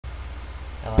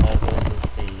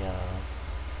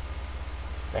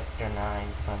Sector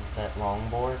 9 Sunset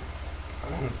longboard.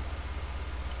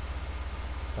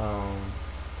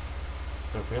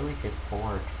 It's a really good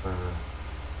board for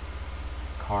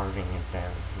carving it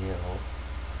downhill.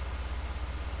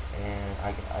 And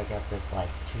I got this like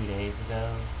 2 days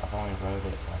ago. I've only rode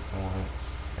it like once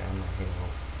down the hill.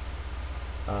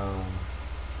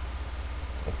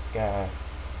 It's got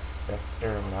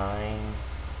Sector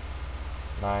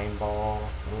 9 ball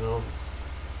wheels.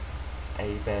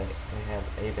 ABEC, they have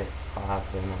ABEC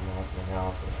 5s in them right now,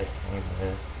 that's what it came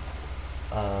with.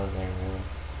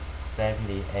 They're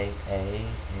 78A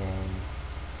and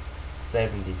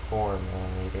 74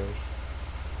 millimeters.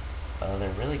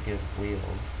 They're really good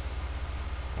wheels.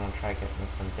 I'm gonna try getting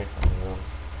some different wheels.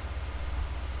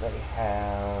 They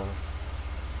have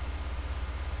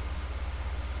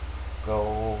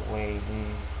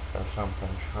Goldwing or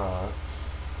something trucks.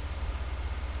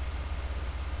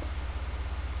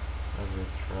 Those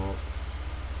are trucks.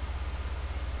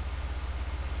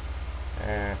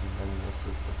 And then this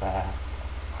is the back.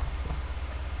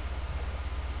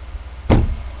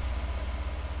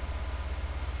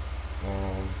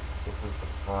 And this is the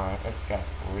front. It's got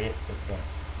clear,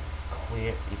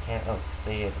 you can't really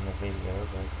see it in the video,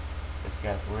 but it's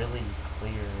got really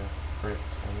clear grip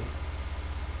tape.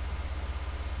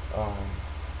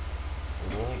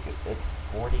 Really good. It's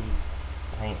 42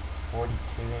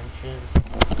 inches.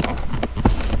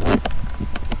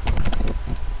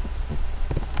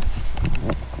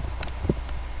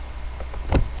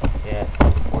 Yeah, it's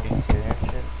like 42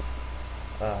 inches.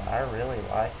 I really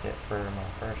liked it for my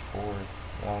first board,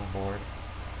 longboard.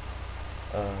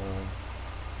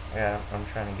 Yeah, I'm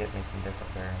trying to get me some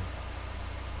different bearings.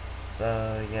 So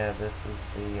yeah, this is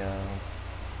the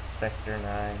Sector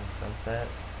 9 Sunset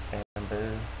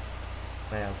bamboo.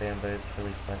 Yeah, bamboo's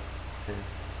really flex too.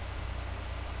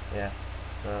 Yeah,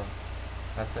 so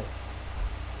that's it.